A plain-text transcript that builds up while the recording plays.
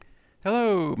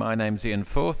Hello, my name's Ian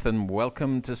Forth and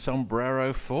welcome to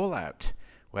Sombrero Fallout,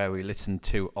 where we listen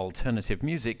to alternative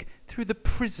music through the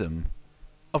prism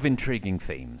of intriguing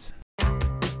themes.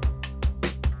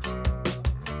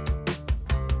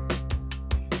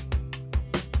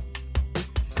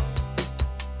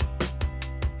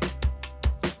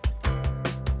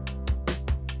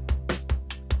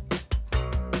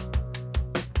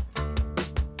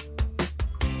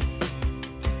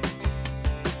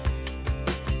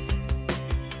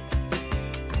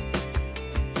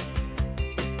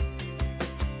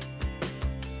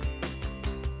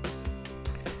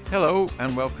 Hello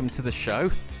and welcome to the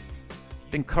show.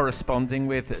 Been corresponding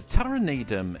with Tara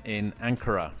Needham in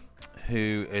Ankara,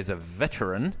 who is a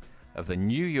veteran of the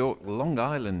New York, Long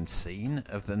Island scene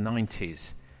of the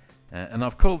 90s. And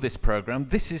I've called this program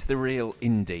This is the Real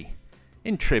Indie,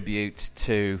 in tribute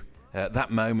to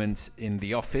that moment in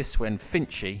The Office when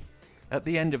Finchy, at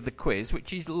the end of the quiz,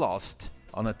 which he's lost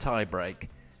on a tie-break,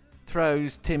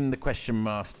 throws Tim the Question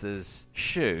Master's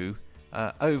shoe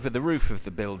over the roof of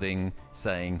the building,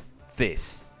 saying,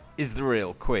 "This is the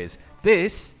real quiz.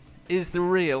 This is the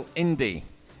real indie."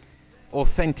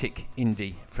 Authentic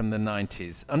indie from the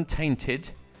 90s,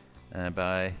 untainted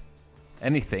by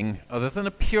anything other than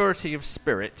a purity of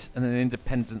spirit and an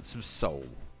independence of soul.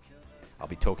 I'll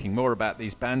be talking more about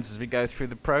these bands as we go through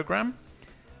the programme.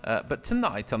 But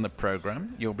tonight on the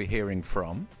programme, you'll be hearing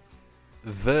from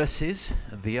Verses,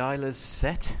 The Islas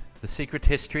Set, The Secret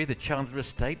History, The Chandler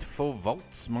Estate, Four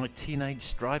Volts, My Teenage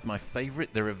Stride, my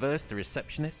favourite, The Reverse, The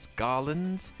Receptionists,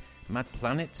 Garlands, Mad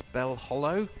Planets, Bell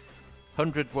Hollow,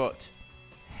 100 Watt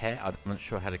Hair. I'm not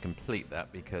sure how to complete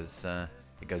that because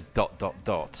it goes ...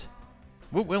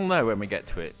 We'll know when we get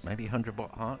to it. Maybe 100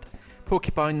 Watt Heart.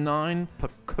 Porcupine 9,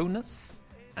 Paconus,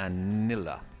 and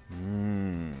Nilla.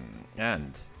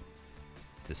 And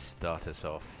to start us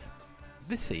off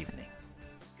this evening,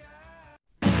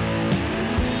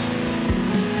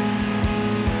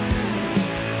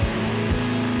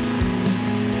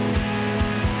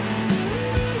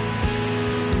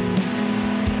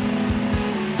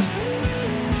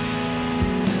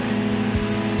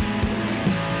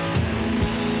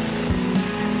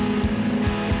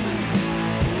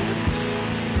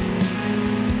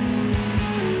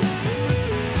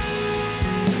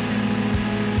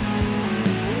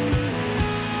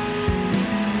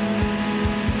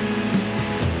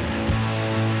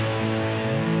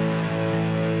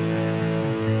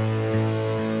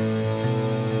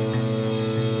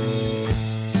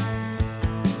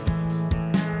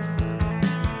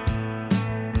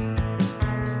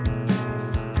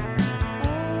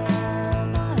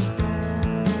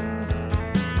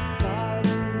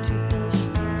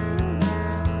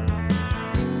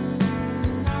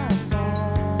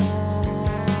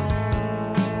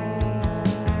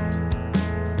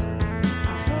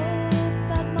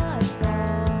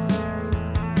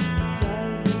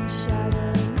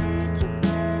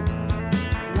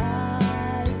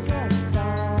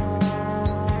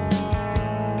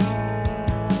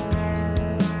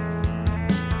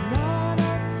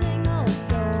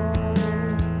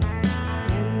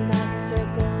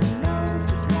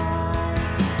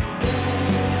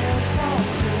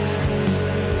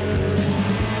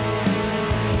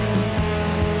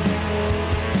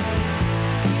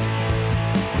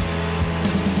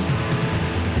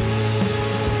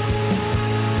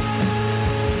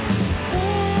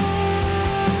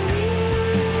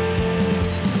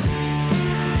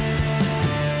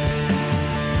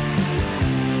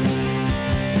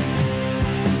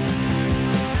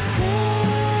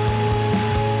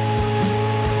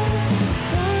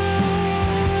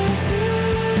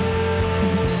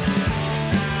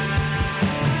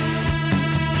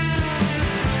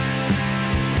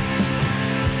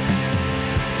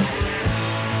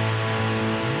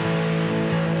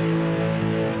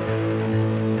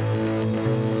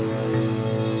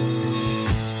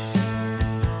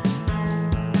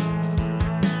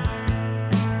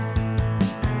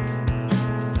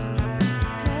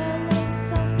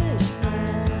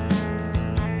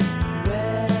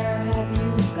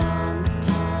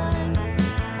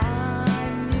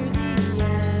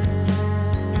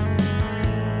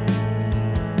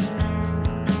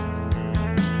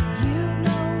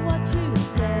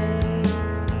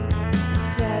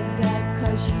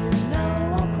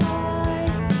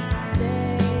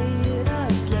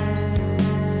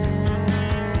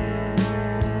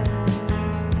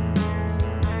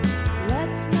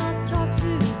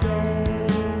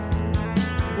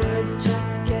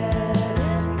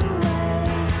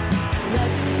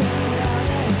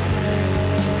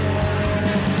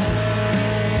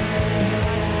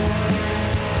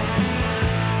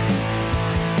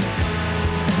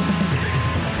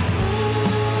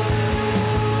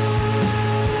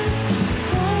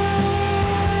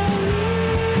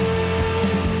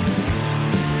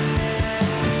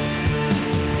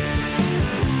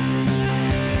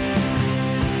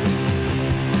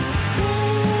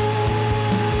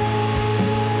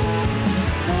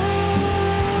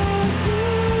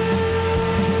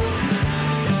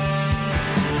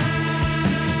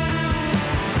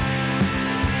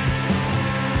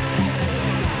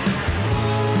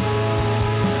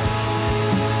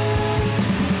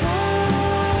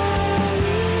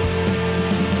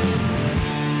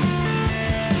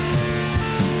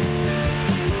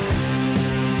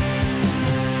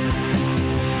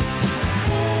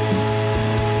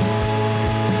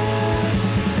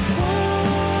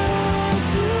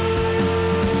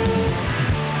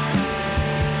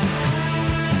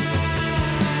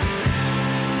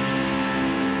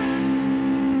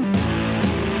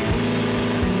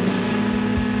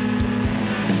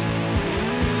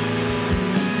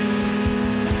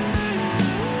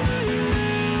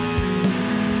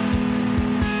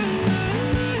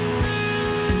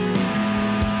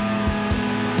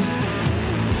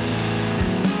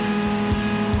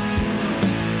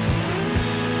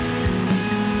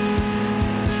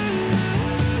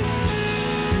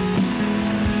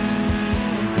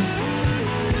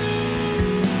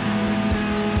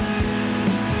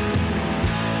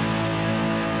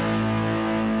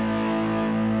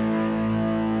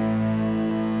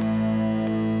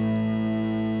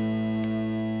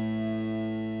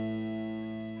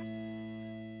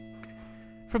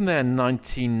 From their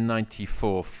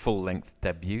 1994 full-length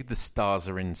debut, The Stars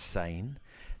Are Insane,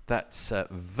 that's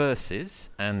Verses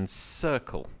and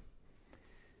Circle.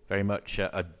 Very much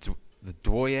the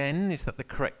doyen, is that the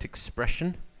correct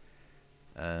expression?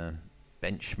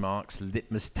 Benchmarks,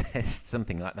 litmus tests,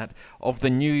 something like that, of the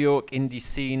New York indie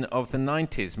scene of the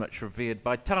 90s, much revered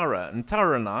by Tara. And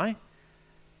Tara and I,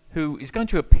 who is going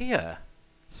to appear,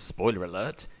 spoiler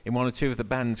alert, in one or two of the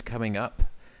bands coming up,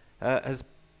 has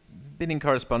been in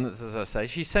correspondence, as I say.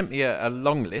 She sent me a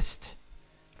long list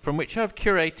from which I've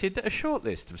curated a short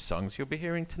list of songs you'll be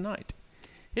hearing tonight.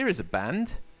 Here is a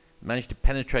band, managed to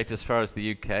penetrate as far as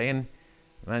the UK and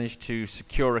managed to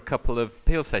secure a couple of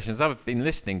Peel sessions. I've been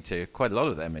listening to quite a lot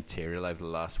of their material over the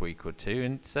last week or two,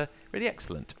 and it's really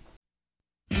excellent.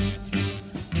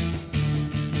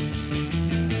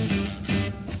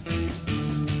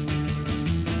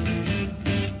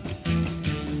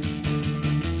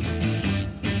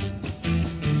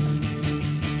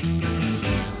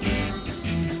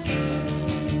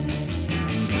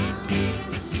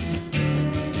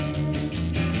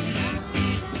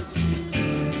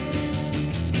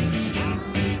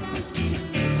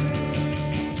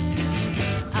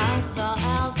 Saw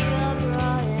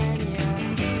algebra in your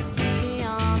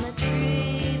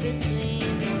geometry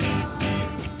between the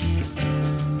lines.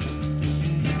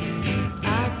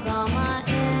 I saw my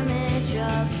image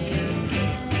of you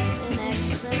in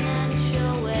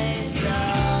exponential waves of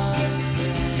gray.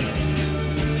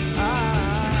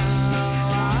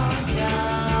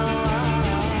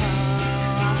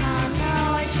 No,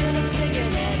 I should have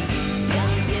figured it.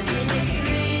 Don't give me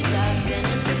degrees. I've been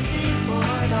in the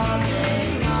seaport all day.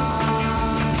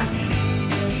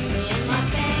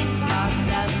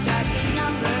 Abstracting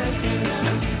numbers in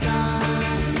the sun.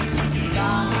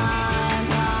 Bye,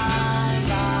 bye,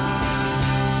 bye.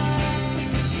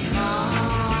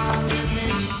 Long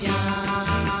division.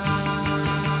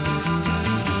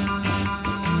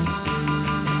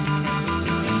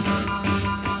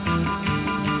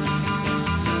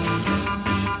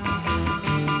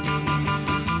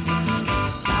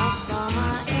 I saw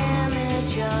my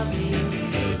image of you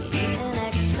in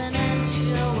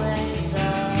exponential waves of.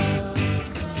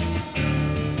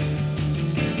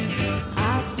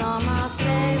 I saw my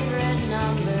favorite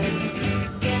numbers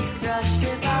get crushed,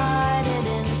 divided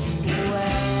in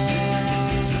squares.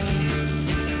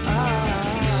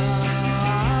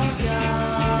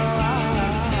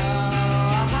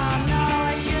 No,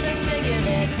 I should have figured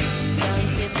it.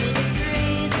 Don't give me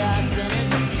degrees. I've been at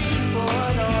the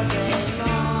seaport all day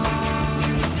long.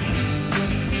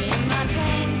 Just me and my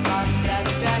paint box,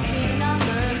 abstracting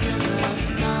numbers in the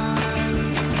sun.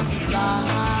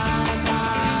 Bye,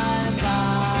 bye,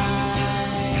 bye.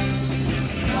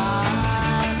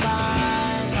 Bye, bye, bye.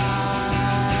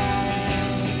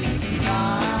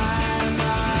 Bye,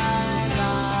 bye,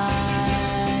 bye.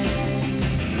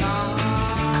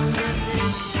 Long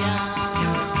division.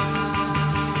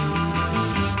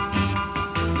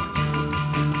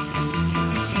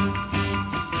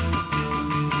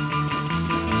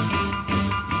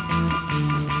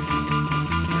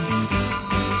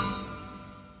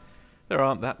 There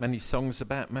aren't that many songs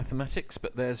about mathematics,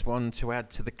 but there's one to add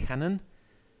to the canon.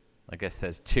 I guess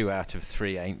there's 2 out of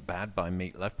 3 Ain't Bad by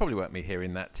Meatloaf. Probably won't be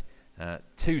hearing that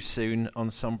too soon on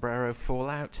Sombrero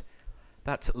Fallout.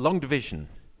 That's Long Division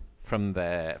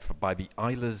by the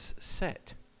Islas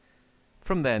Set.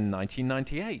 From their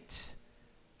 1998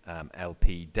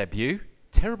 LP debut,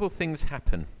 Terrible Things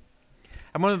Happen.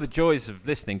 And one of the joys of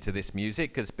listening to this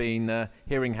music has been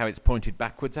hearing how it's pointed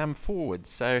backwards and forwards.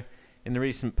 So in the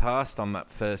recent past, on that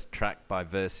first track by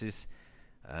Verses,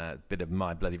 a bit of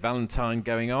My Bloody Valentine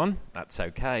going on. That's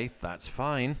okay, that's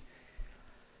fine.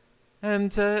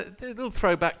 And a little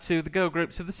throwback to the girl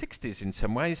groups of the 60s in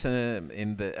some ways. And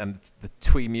the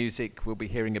twee music we'll be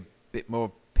hearing a bit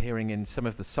more appearing in some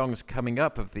of the songs coming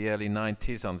up of the early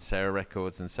 90s on Sarah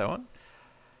Records and so on.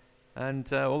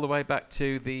 And all the way back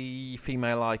to the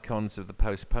female icons of the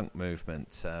post-punk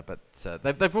movement. But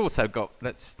they've also got,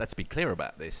 let's be clear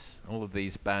about this, all of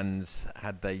these bands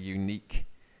had their unique,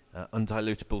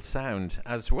 undilutable sound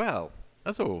as well,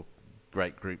 as all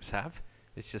great groups have.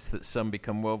 It's just that some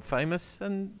become world famous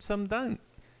and some don't.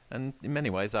 And in many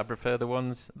ways, I prefer the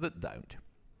ones that don't.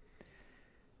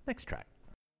 Next track.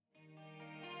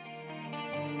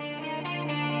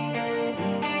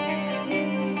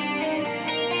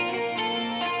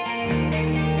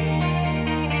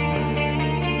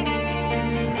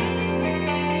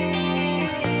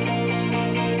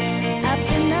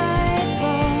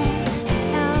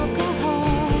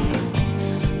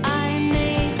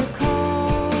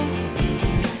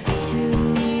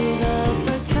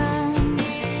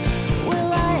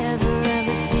 Will I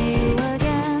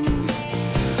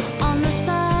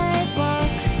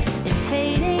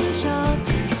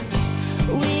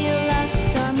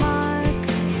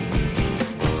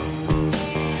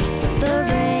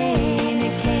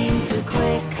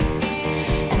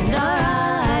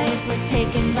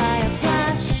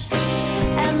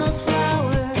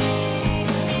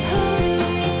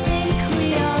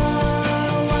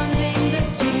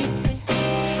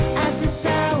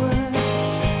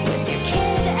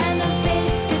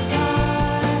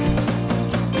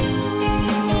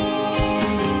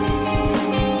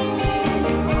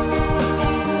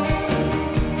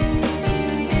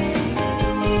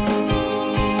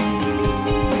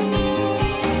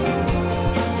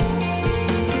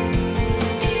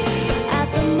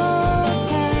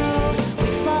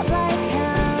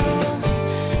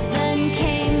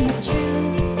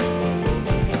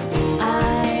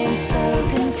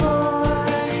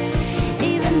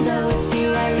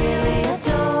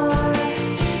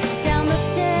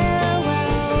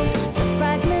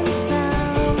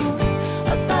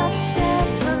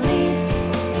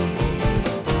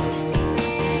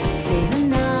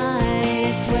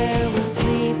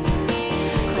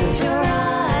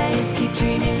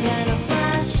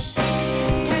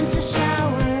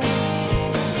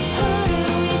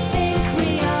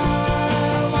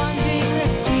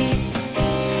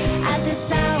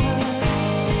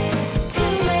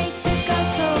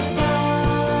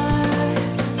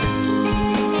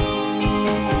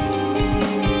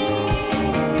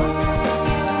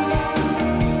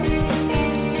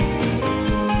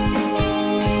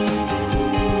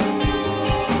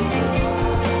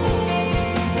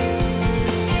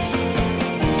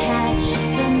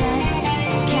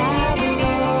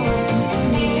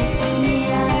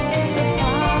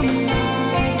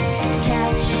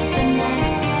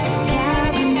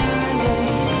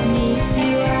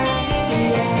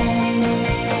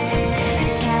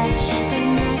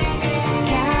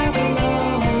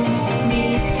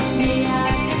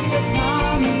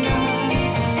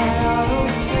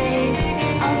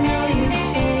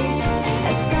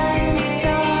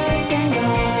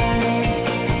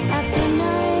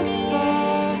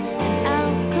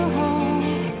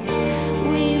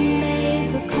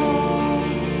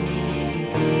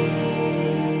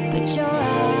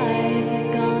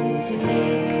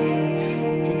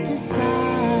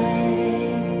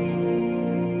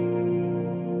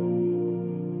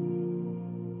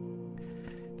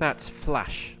That's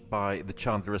Flash by the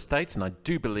Chandler Estate, and I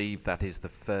do believe that is the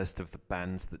first of the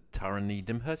bands that Tara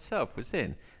Needham herself was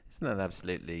in. Isn't that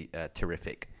absolutely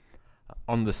terrific?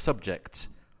 On the subject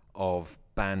of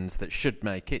bands that should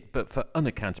make it, but for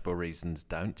unaccountable reasons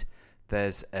don't,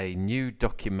 there's a new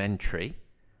documentary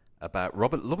about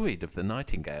Robert Lloyd of the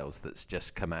Nightingales that's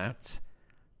just come out,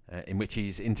 in which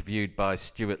he's interviewed by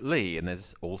Stuart Lee, and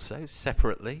there's also,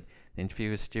 separately, the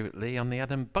interview with Stuart Lee on the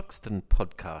Adam Buxton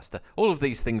podcast. All of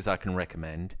these things I can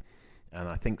recommend, and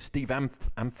I think Steve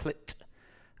Amphlett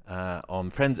on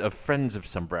Friends of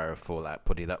Sombrero Fallout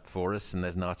put it up for us, and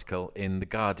there's an article in The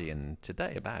Guardian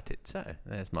today about it. So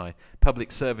there's my public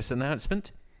service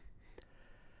announcement.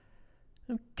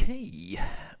 Okay,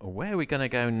 where are we going to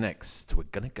go next? We're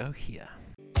going to go here.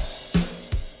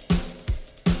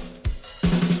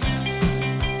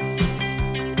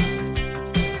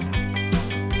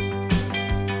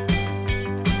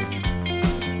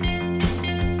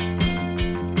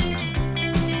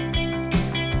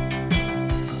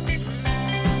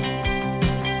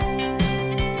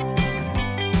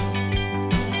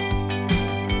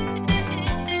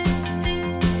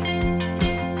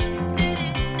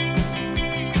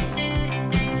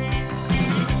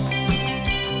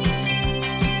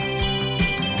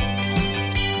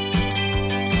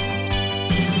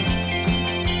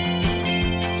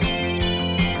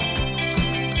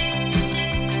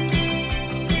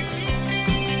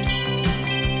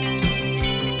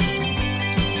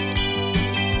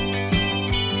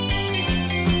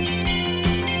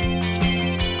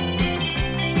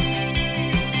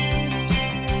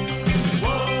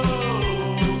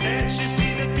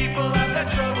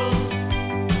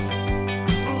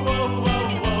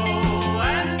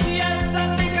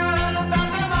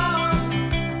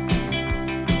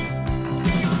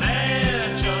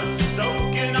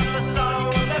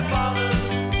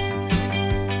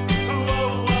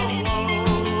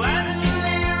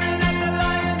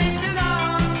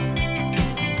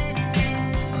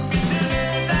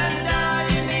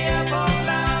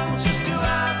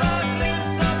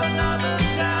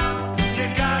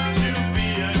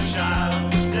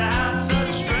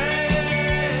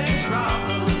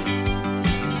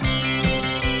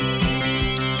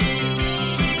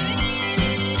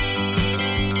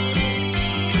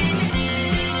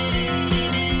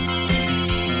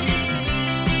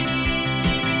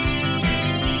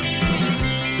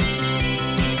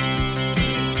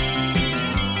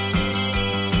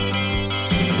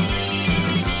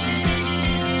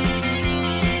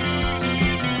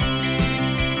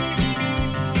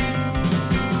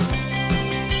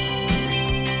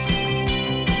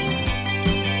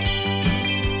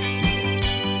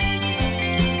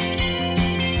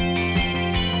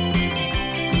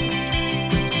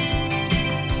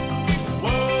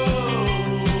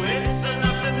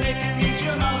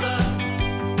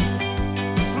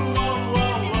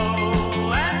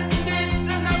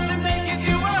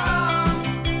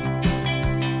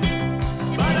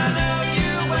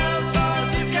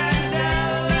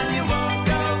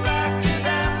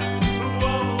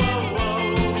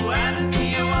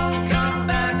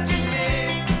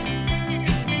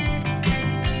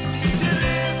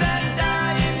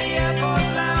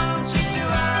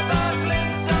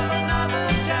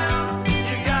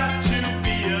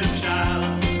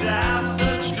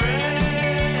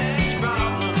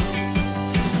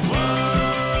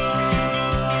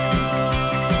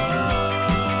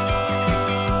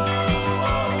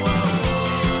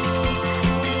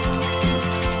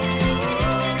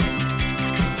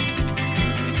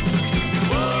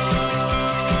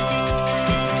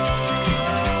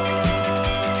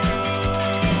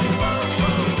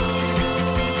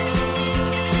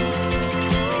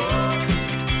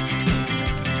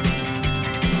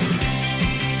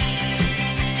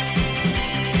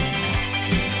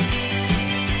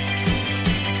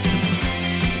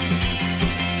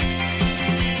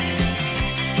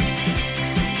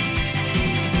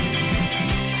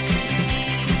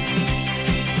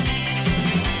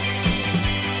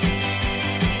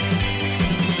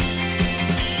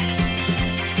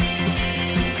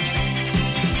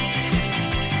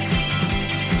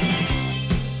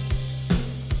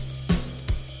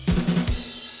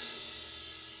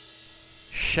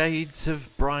 Shades of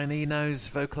Brian Eno's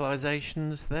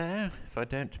vocalisations there, if I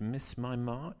don't miss my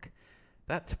mark.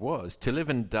 That was To Live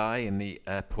and Die in the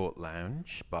Airport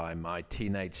Lounge by My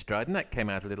Teenage Stride, and that came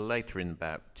out a little later in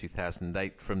about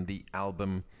 2008 from the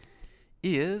album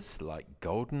Ears Like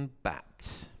Golden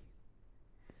Bats.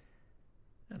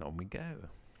 And on we go.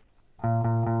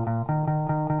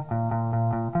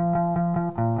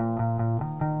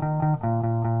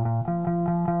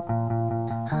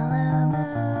 Hollow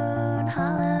moon,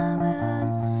 hollow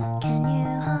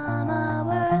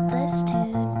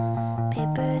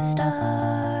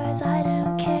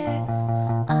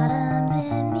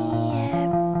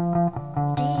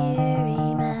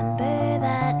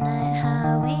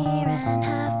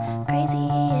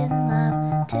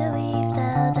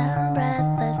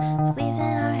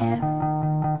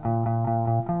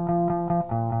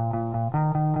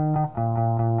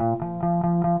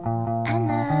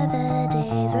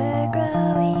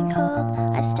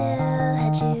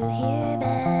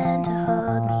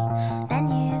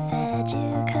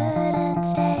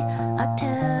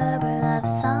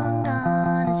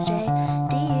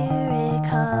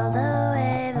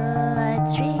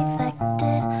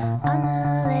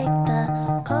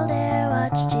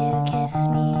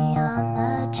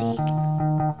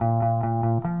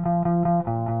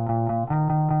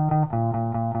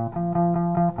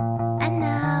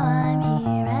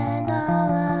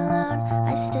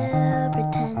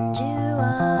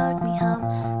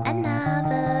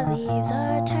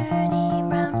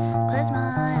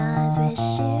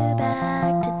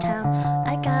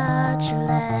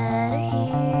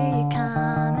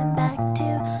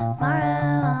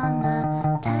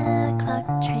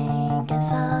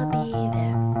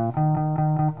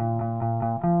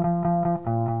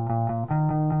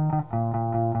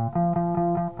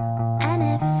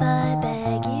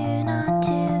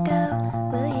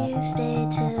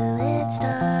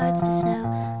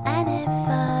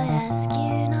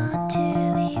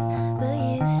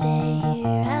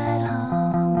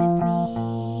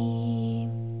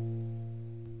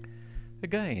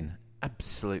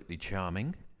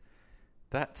charming.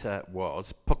 That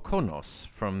was Pokonos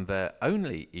from their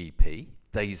only EP,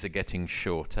 Days Are Getting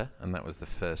Shorter, and that was the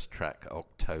first track,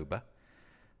 October.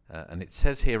 And it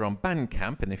says here on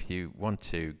Bandcamp, and if you want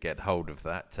to get hold of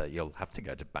that, you'll have to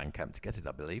go to Bandcamp to get it,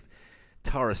 I believe.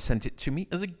 Tara sent it to me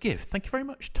as a gift. Thank you very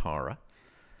much, Tara.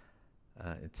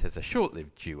 It says a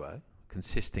short-lived duo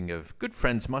consisting of good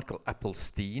friends Michael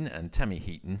Appelstein and Tammy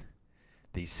Heaton.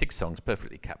 These 6 songs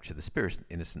perfectly capture the spirit and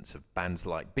innocence of bands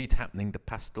like Beat Happening, The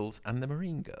Pastels, and The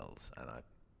Marine Girls. And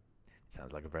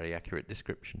sounds like a very accurate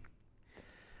description.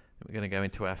 We're going to go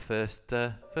into our first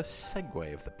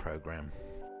segue of the programme.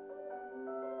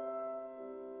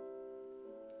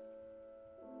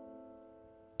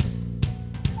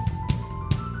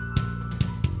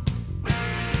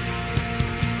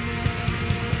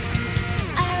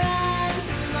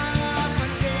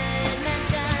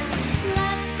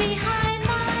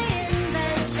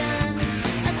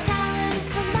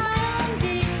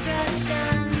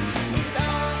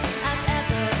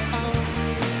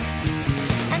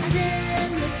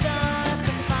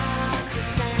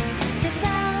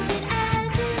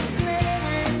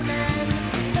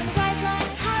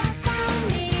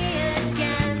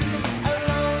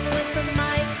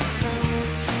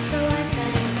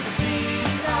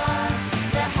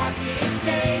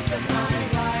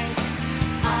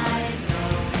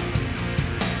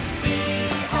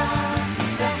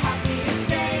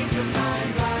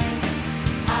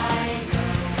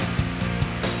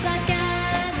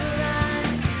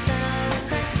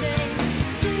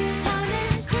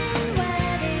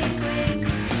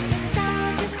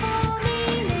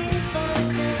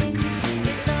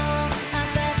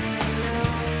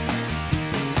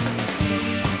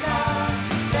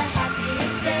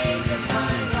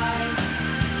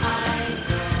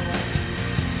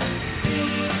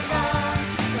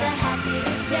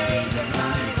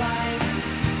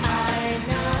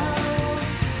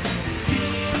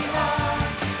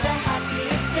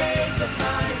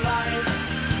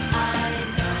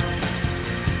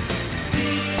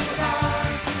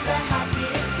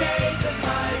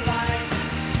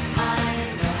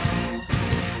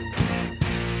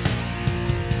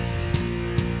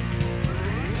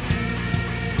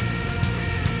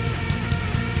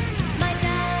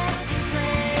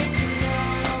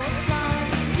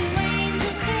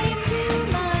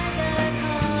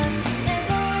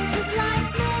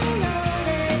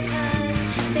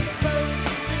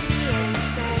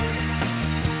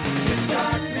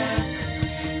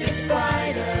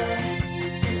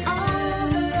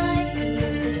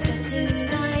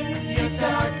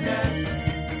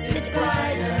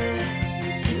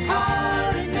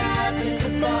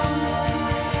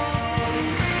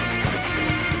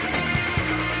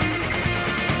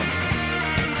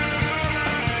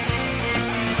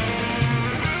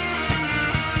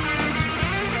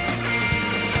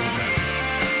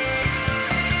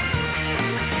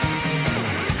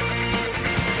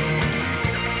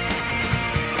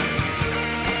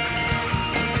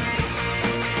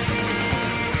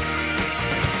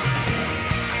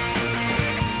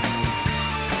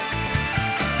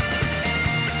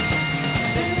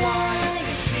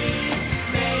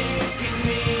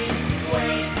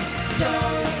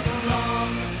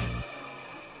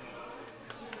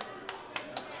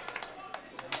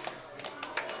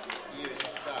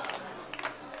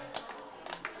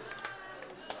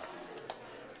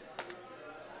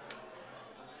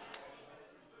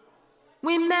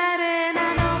 We met in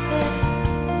an office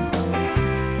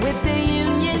with the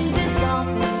union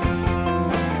dissolving,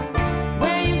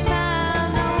 where you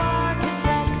found no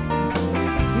architect,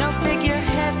 no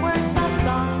figurehead worth of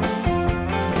softening.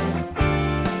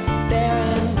 There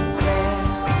in despair,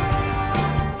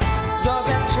 your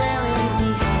breath trailing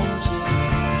behind you,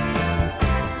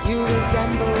 you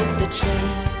resembled the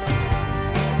tree,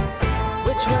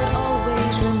 which would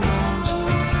always remind you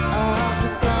of the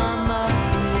summer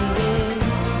feeling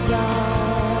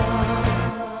young.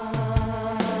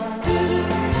 Do you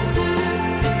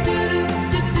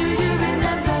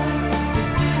remember?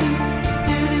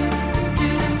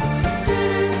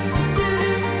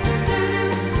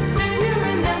 Do you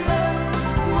remember?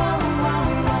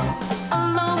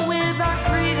 Along with our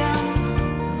freedom,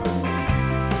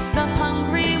 the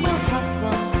hungry will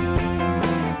hustle,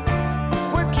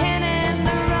 working in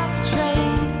the rough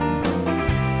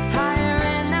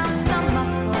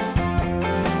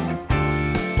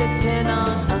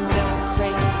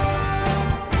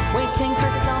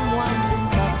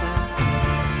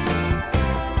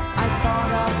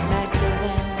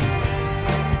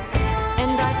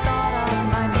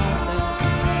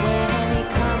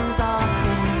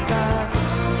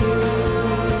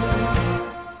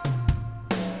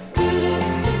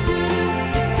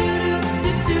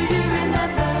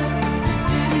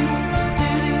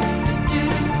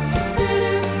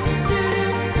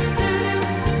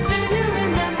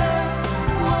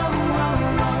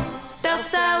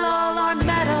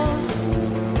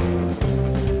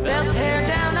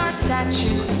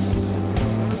statues.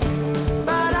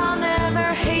 But I'll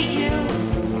never hate you.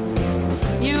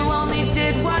 You only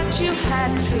did what you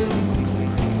had to.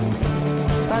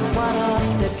 But what of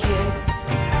the kids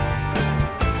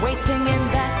waiting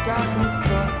in that darkness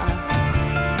for us?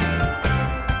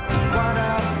 What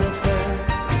of the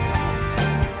verse,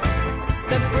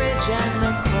 the bridge and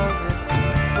the chorus?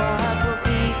 What will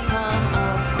become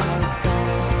of our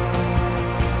song?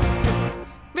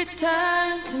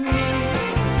 Return to me.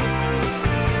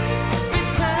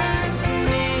 Return to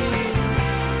me.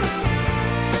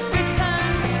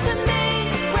 Return to me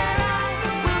where I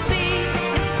will be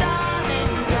in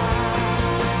Stalingrad.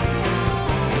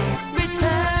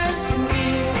 Return to me.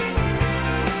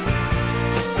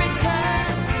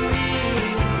 Return to me.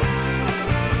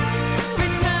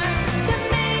 Return to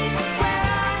me where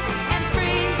I am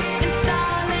free in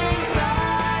Stalingrad.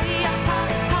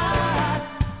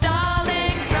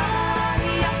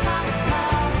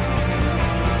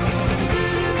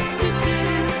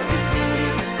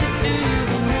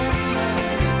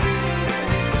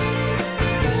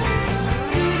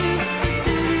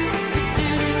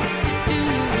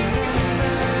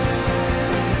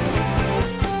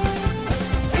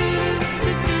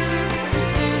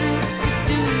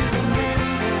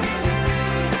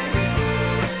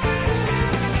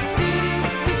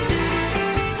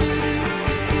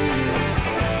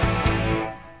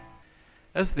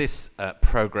 As this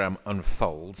program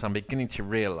unfolds, I'm beginning to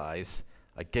realize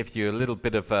I gave you a little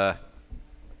bit of a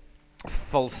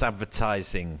false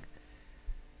advertising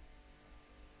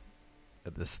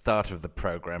at the start of the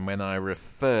program when I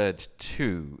referred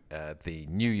to the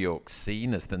New York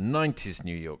scene as the 90s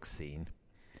New York scene.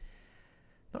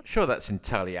 Not sure that's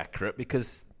entirely accurate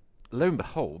because, lo and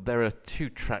behold, there are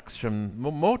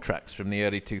more tracks from the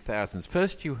early 2000s.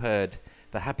 First you heard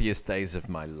The Happiest Days of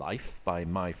My Life by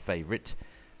My Favourite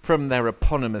from their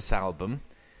eponymous album,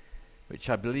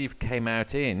 which I believe came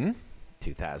out in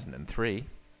 2003.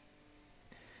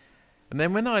 And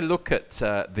then when I look at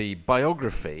the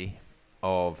biography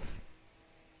of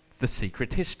The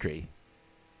Secret History,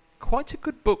 quite a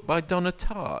good book by Donna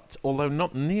Tartt, although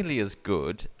not nearly as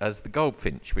good as The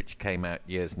Goldfinch, which came out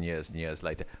years and years and years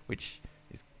later, which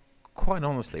is quite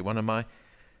honestly one of my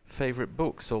favourite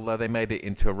books, although they made it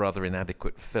into a rather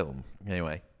inadequate film.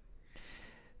 Anyway,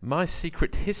 My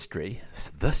Secret History,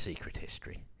 The Secret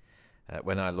History,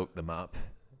 when I looked them up,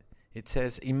 it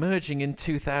says, emerging in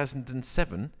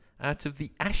 2007 out of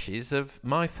the ashes of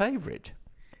My Favourite.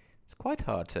 It's quite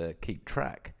hard to keep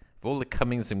track of all the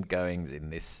comings and goings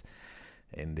in this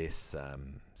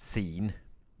scene,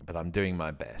 but I'm doing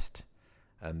my best.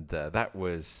 And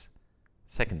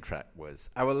second track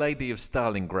was Our Lady of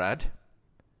Stalingrad,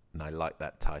 and I like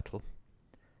that title,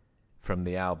 from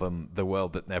the album The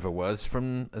World That Never Was,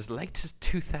 from as late as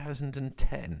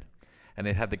 2010. And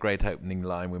it had the great opening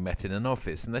line, we met in an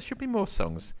office. And there should be more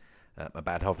songs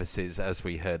about offices. As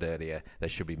we heard earlier, there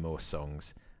should be more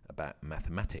songs about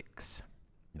mathematics.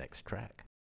 Next track.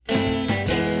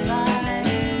 Days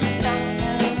fly,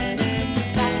 dominoes,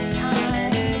 tick back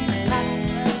time,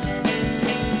 platinums.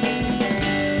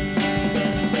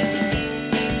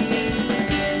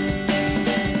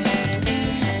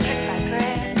 Brick by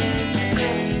brick,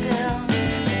 grid is built,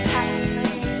 tiles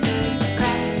laid,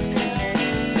 grass spilled.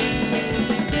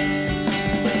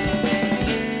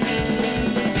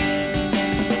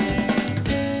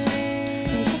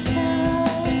 Make it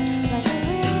sound like a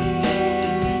radio.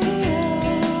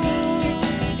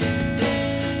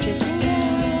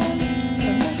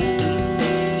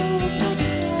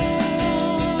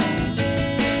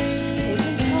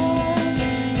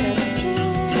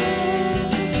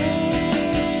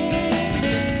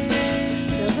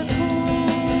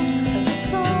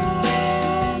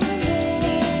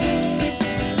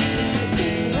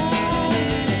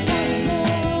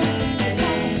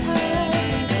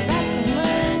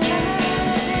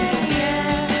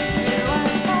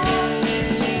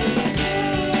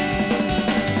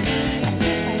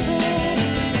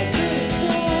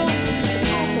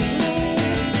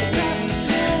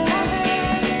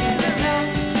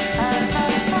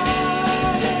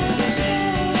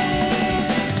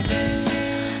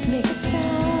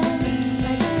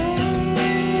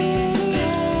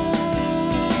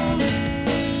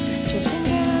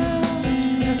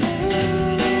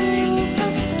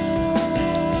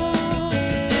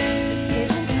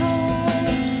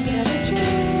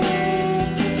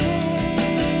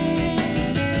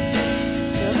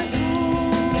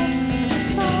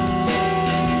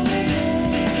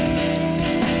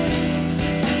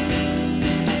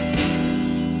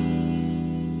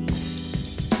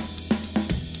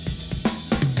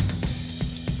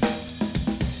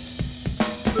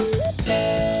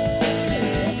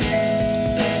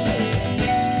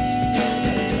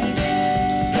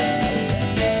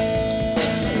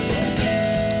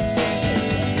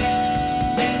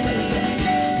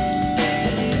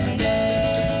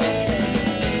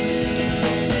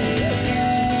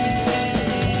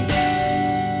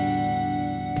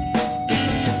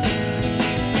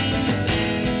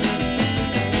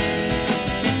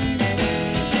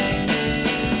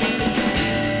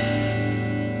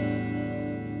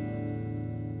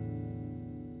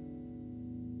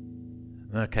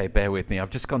 Okay, bear with me. I've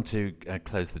just gone to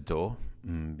close the door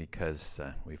because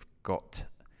we've got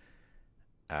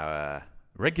our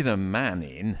regular man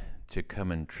in to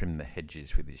come and trim the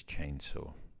hedges with his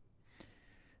chainsaw.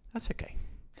 That's okay.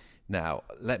 Now,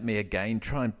 let me again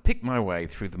try and pick my way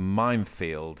through the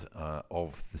minefield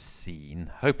of the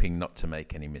scene, hoping not to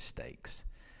make any mistakes.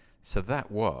 So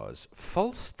that was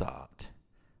False Start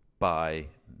by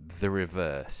The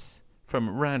Reverse from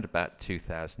around about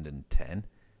 2010.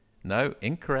 No,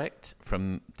 incorrect,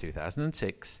 from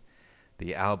 2006.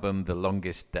 The album The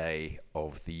Longest Day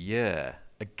of the Year.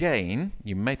 Again,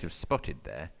 you may have spotted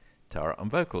there, Tara on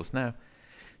vocals. Now,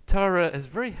 Tara has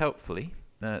very helpfully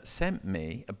sent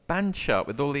me a band chart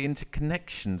with all the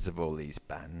interconnections of all these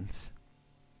bands.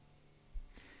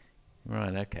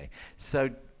 Right, okay. So,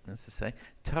 as I say,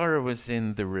 Tara was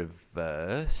in The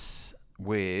Reverse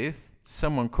with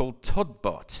someone called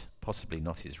Toddbot, possibly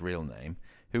not his real name,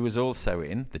 who was also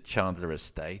in the Chandler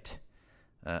Estate,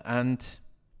 and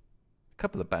a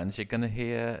couple of bands you're going to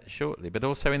hear shortly, but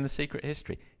also in The Secret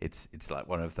History. It's like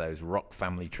one of those rock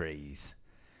family trees.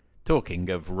 Talking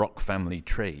of rock family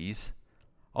trees,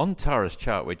 on Tara's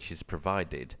chart, which is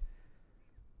provided,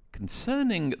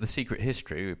 concerning The Secret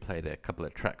History, we played a couple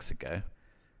of tracks ago,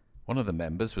 one of the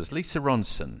members was Lisa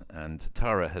Ronson, and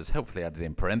Tara has helpfully added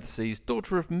in parentheses,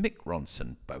 daughter of Mick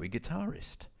Ronson, Bowie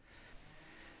guitarist.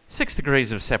 6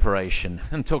 Degrees of Separation.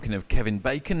 And talking of Kevin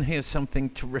Bacon, here's something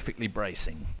terrifically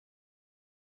bracing.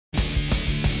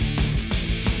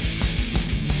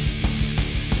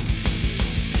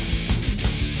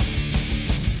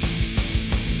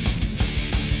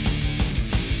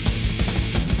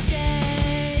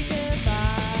 Say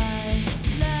goodbye,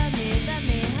 love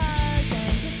me, hugs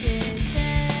and kisses.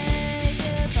 Say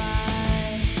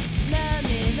goodbye, love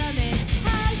me,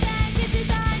 hugs and kisses.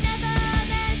 I never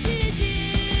meant to do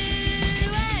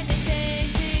anything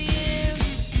to you.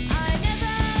 I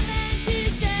never meant to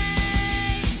say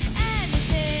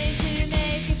anything to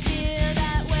make you feel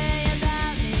that way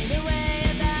about me. The way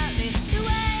about me, the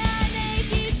way I make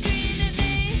you scream at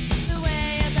me. The way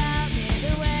about me,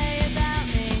 the way about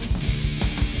me.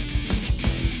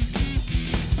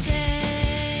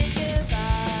 Say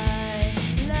goodbye,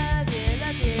 love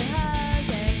you, hugs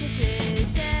and kisses.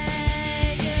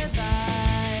 Say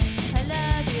goodbye, I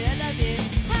love you,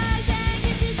 hugs and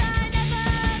kisses. I never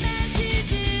meant to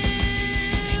do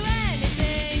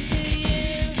anything to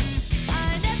you. I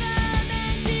never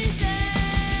meant to say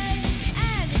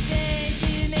anything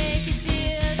to make you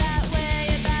feel that way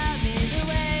about me. The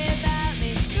way about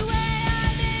me, the way I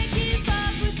make you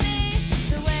fuck with me.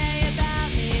 The way about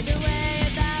me, the way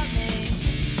about me.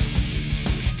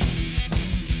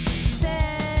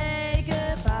 Say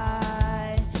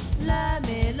goodbye, love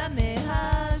me,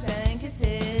 hugs and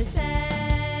kisses.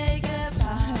 Say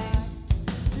goodbye,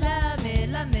 love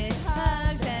me,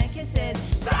 hugs and kisses.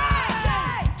 Say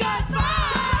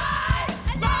goodbye,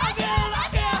 love you,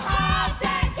 hugs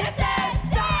and kisses.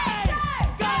 Say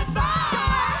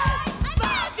goodbye,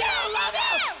 love you,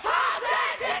 hugs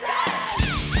and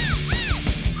kisses.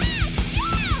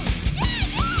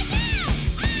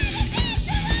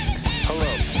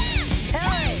 Hello,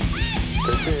 Hey,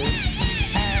 this is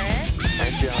Aaron,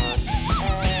 and John,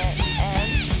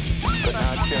 but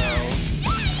not Joe,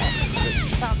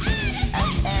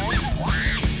 and we're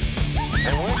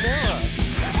Noah.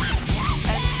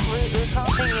 We're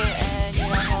coughing it and,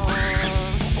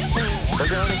 We're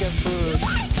going to get food,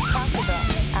 Taco Bell,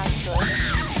 actually.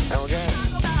 and we're gonna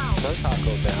no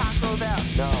Taco Bell, Taco Bell.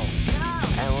 no,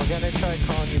 and we're gonna try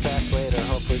calling you back later.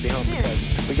 Hopefully, be home because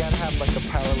we gotta have like a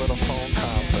power little phone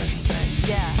conference thing.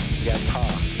 Yeah, We gotta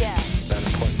talk. yeah. That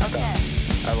important Okay.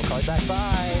 stuff. All right, we'll call you back.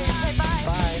 Bye. Okay, bye.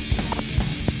 Bye.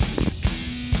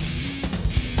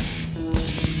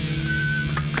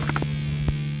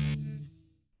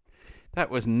 That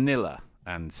was Nilla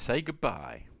and Say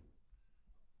Goodbye.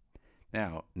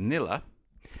 Now, Nilla,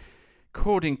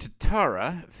 according to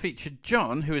Tara, featured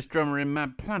John, who is drummer in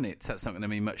Mad Planets. That's not going to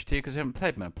mean much to you because we haven't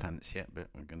played Mad Planets yet, but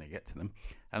we're going to get to them.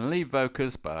 And lead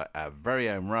vocals by our very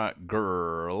own right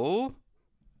girl,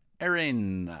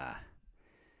 Erin.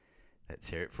 Let's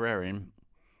hear it for Erin.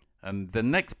 And the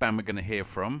next band we're going to hear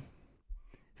from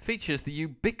features the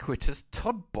ubiquitous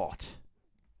Toddbot.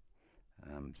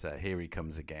 So here he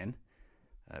comes again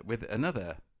with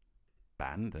another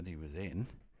band that he was in.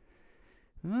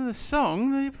 Another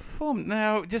song that he performed.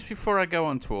 Now, just before I go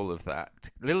on to all of that,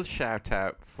 little shout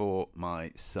out for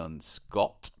my son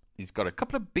Scott. He's got a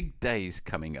couple of big days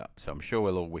coming up, so I'm sure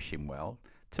we'll all wish him well.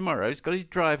 Tomorrow he's got his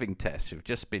driving test. We've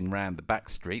just been round the back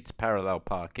streets, parallel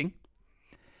parking.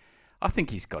 I think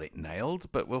he's got it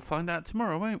nailed, but we'll find out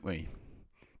tomorrow, won't we?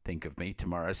 think of me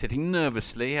tomorrow sitting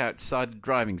nervously outside a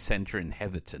driving centre in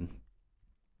Heatherton.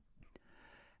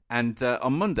 And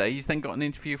on Monday, he's then got an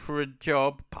interview for a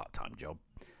job, part-time job,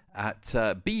 at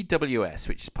BWS,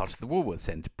 which is part of the Woolworths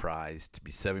enterprise, to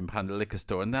be serving behind the liquor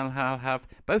store. And they'll have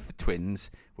both the twins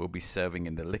will be serving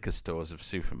in the liquor stores of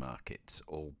supermarkets,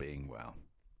 all being well.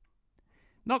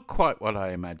 Not quite what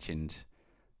I imagined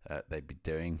they'd be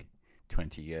doing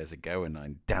 20 years ago when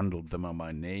I dandled them on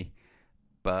my knee,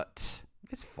 but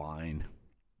it's fine.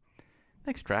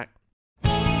 Next track.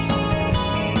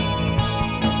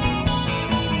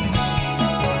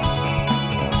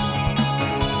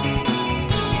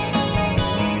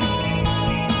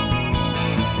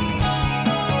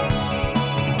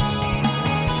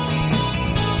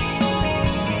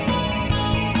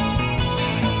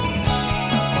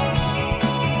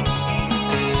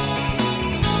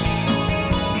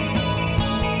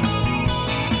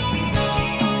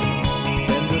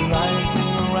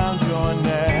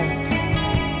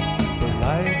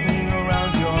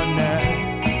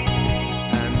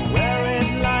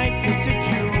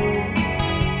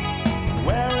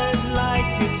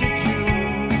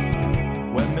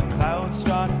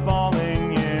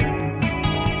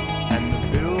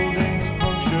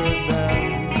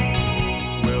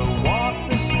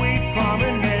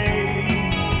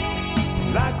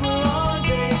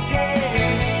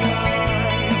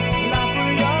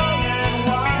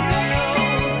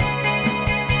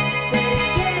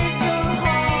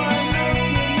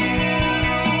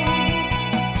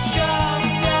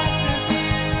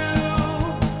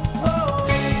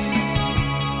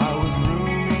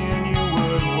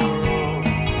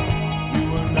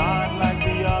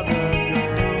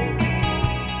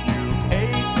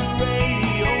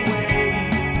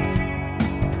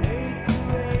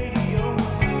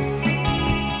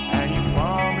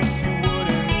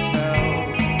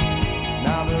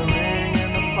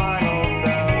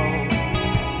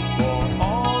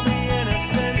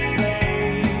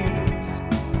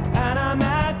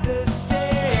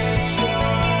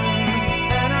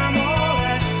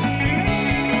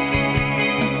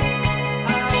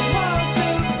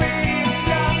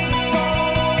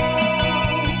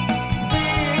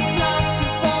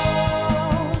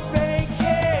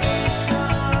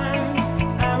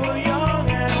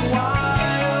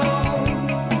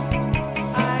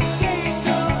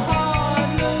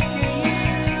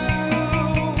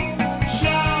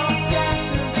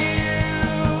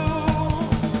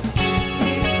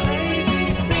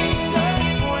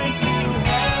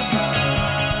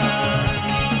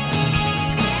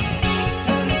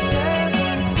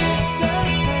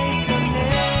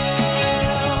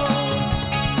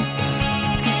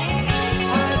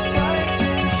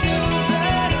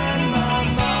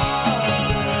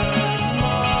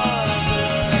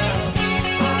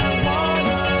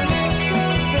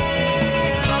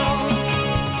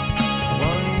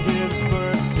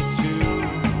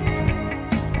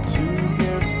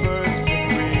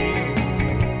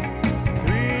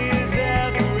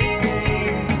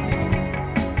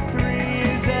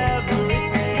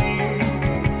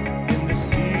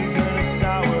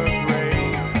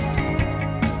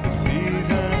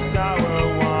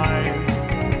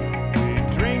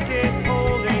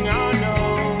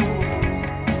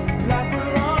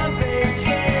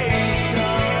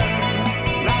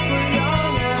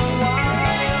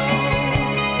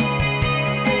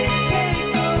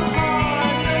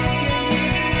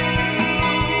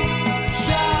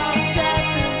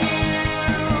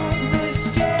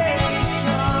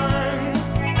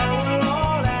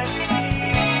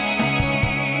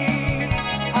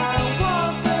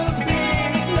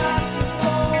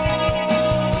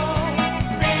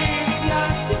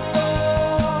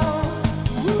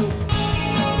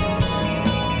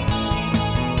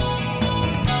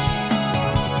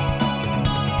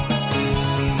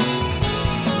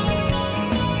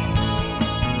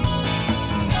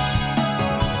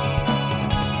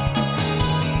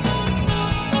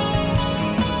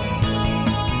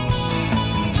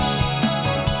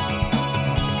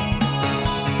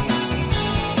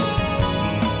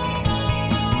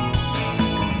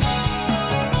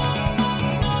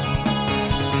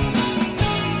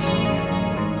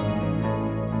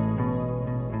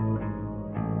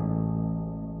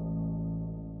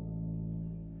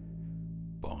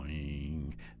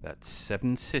 That's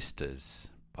Seven Sisters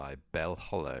by Bell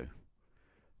Hollow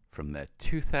from their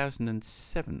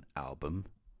 2007 album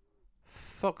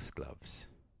Foxgloves.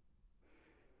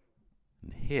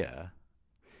 And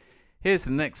here's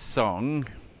the next song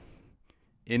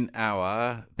in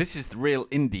our... This is the real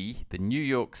indie, the New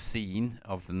York scene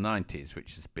of the 90s,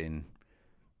 which has been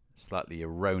slightly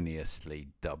erroneously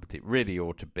dubbed. It really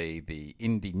ought to be the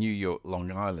indie New York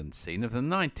Long Island scene of the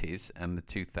 90s and the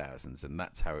 2000s, and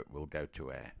that's how it will go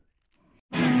to air.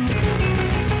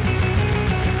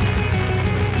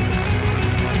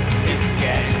 It's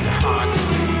getting hard to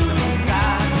see the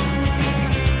sky,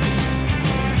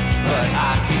 but I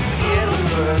can hear the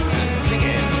birds are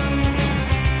singing.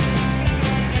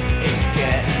 It's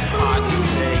getting hard to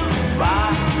say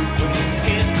goodbye when these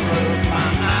tears corrode my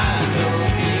eyes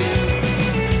over you.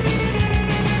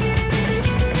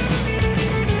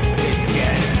 It's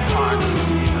getting hard to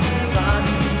see the sun,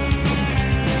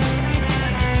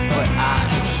 but I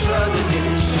am sure that it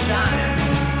is shining.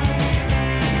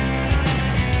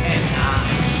 And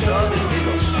I'm sure that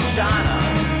it'll shine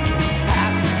on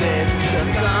past the day that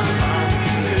you're gone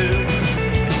too.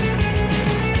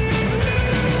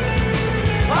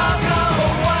 I'll go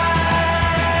away.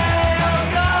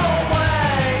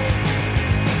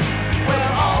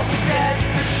 We'll all be dead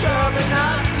for sure, but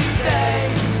not today.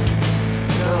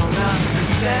 No, not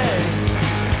today,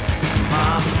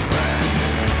 my friend.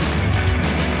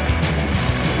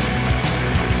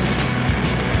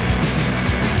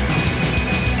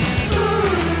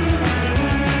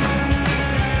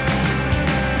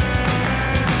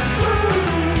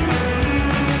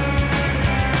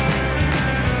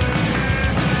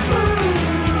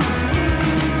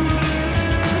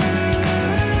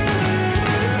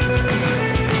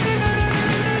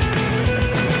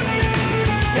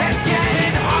 It's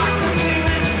getting hard to sing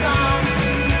this song,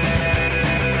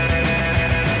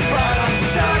 but I'm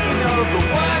sure you know the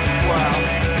words well.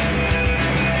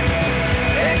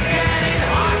 It's getting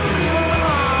hard to move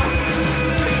along,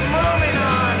 'cause moving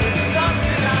on is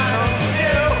something I don't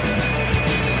do.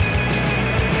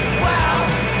 Well,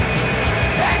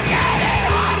 it's getting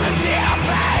hard to see your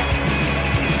face,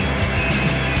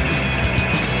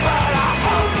 but I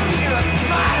hope that you're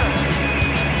smiling.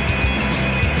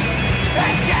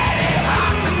 It's getting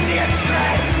hard to see a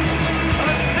trace of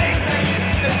the things I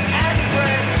used to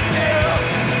embrace too.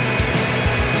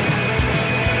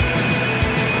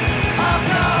 I'll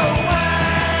go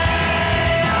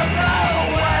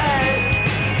away.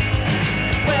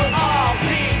 We'll all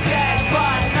be dead,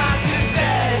 but not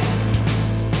today.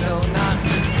 No, not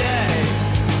today,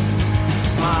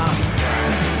 my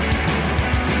friend.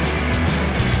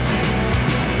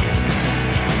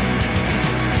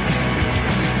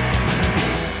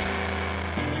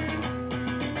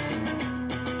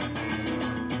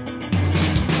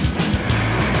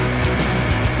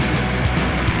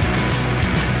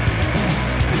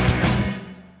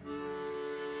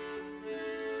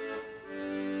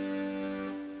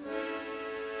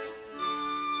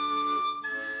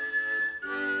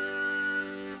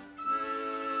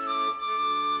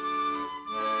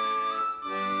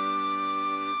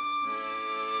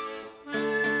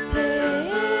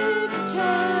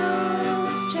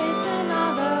 Pigtails chasing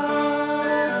all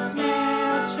those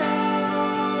snail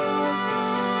trails.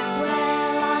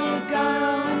 Where are you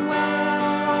going?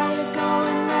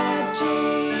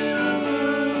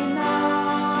 Regina?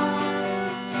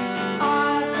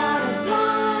 I've got a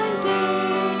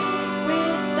blindie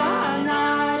with the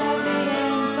night of the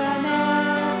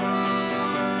infinite.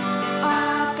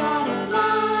 I've got a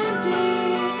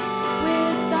blindie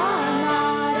with the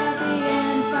night of the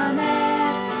infinite.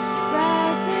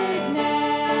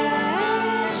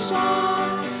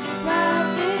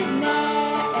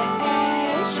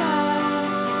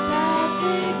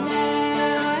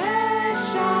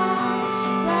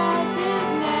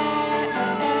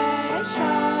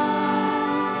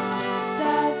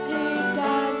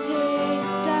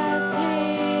 Does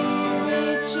he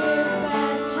read you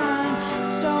bedtime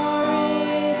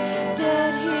stories?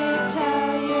 Did he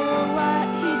tell you what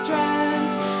he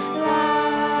dreamt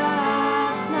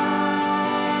last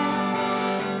night?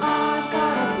 I've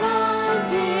got a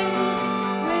blindie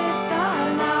with the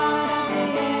night of the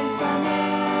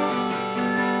infinite.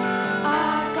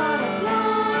 I've got a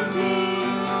blindie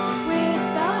with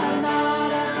the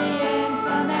night of the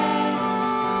infinite.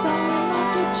 So in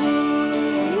love with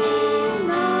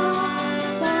Gina,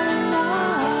 so in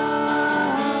love,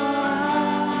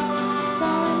 so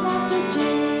in love with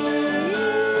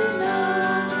Gina,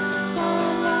 so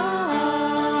in love,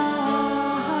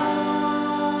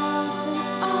 in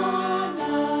our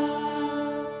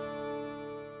love.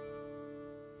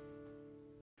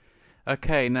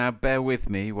 Okay, now bear with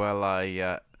me while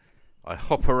I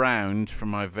hop around from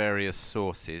my various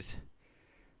sources.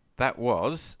 That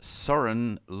was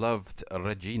Soren Loved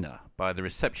Regina by the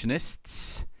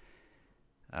Receptionists.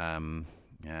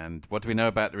 And what do we know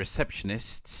about the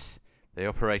Receptionists? They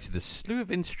operated a slew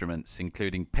of instruments,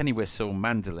 including penny whistle,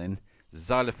 mandolin,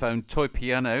 xylophone, toy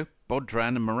piano,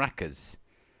 bodhran and maracas.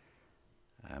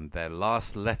 And their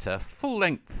last letter,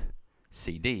 full-length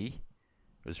CD,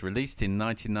 was released in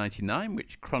 1999,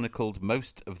 which chronicled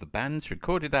most of the band's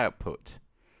recorded output.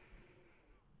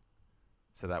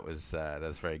 So that was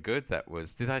very good. That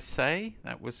was, did I say?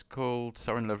 That was called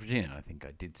Soren La Virginia. I think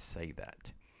I did say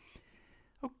that.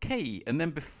 Okay, and then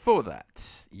before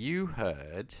that, you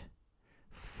heard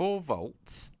 4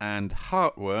 Volts and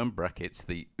Heartworm, brackets,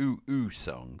 the Ooh Ooh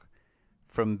song,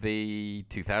 from the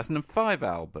 2005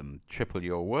 album, Triple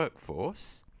Your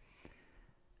Workforce.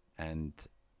 And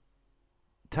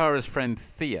Tara's friend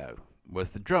Theo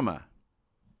was the drummer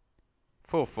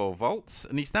for 4 Volts,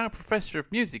 and he's now a professor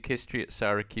of music history at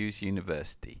Syracuse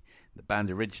University. The band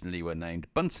originally were named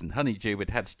Bunsen Honeydew, but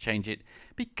had to change it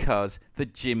because the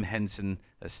Jim Henson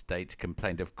estate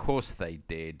complained. Of course they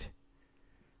did.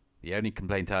 The only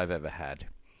complaint I've ever had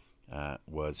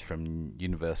was from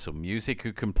Universal Music,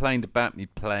 who complained about me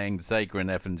playing Zager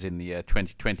and Evans in the year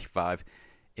 2025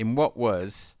 in what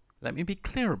was, let me be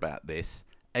clear about this,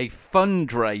 a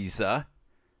fundraiser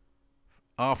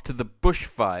after the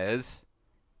bushfires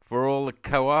for all the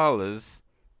koalas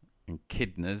and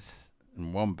echidnas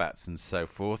and wombats and so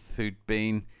forth who'd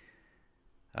been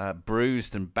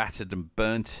bruised and battered and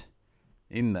burnt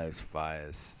in those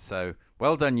fires. So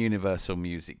well done, Universal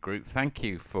Music Group. Thank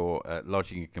you for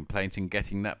lodging a complaint and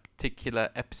getting that particular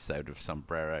episode of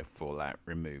Sombrero Fallout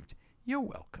removed. You're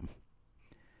welcome.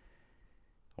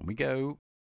 On we go.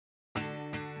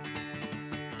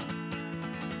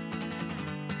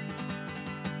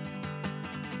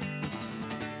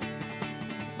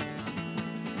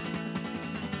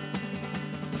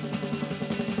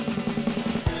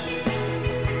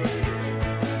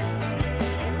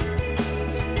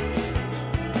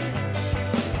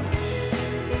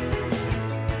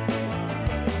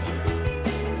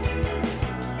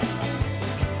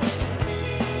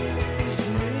 It's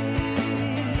me.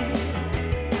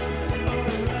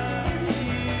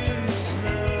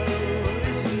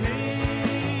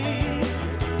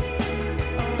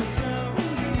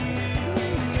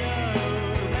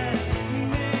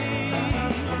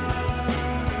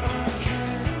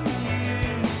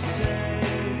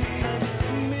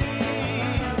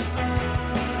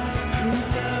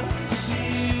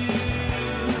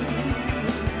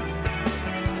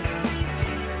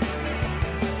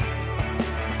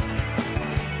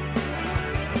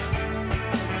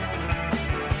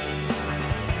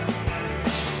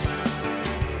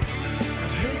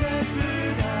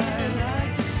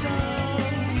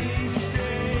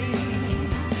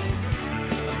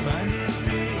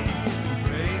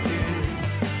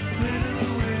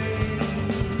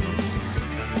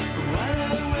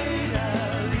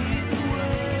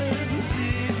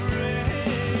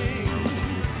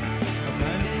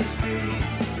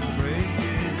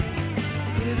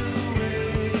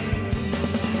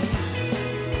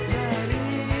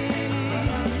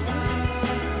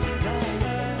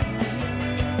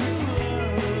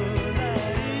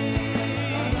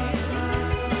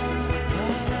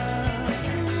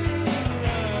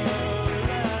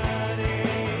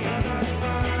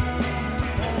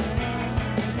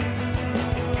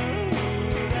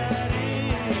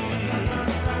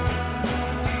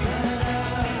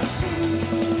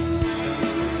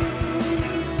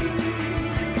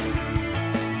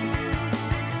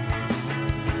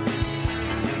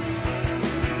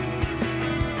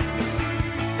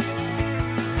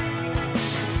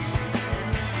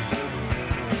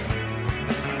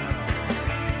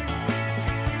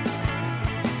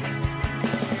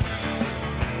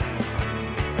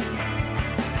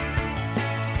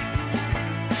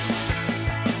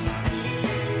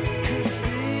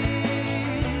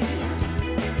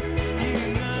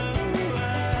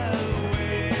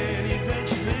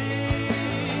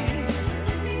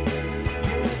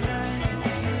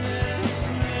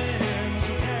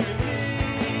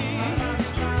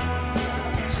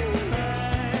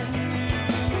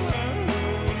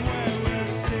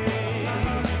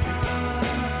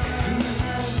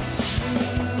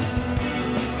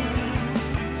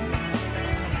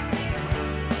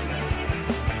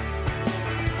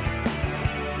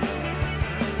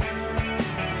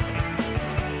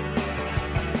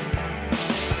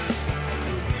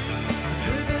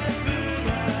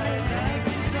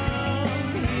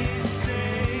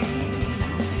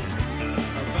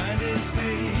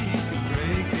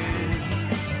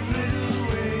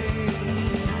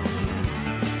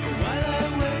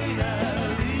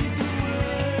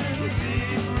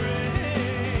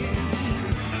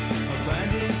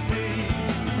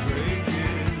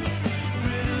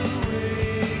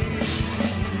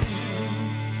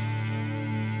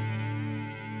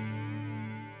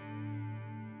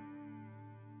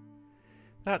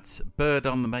 That's Bird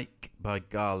on the Make by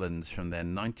Garlands from their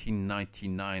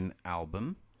 1999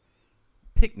 album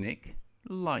Picnic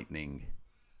Lightning.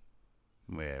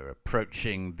 We're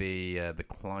approaching the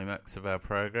climax of our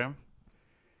program.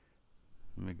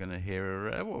 We're going to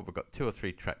hear, we've got 2 or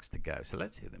 3 tracks to go, so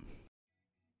let's hear them.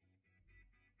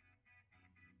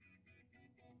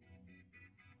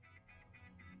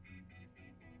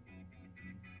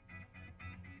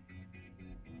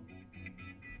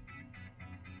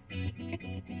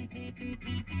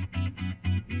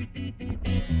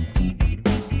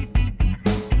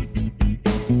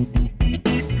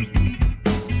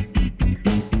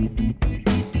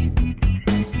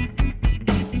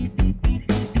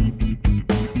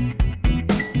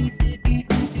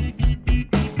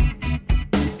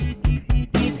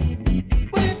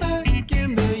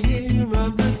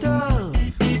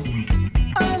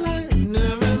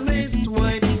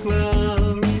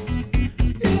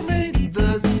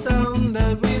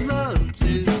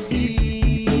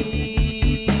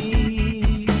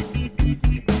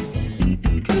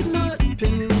 Could not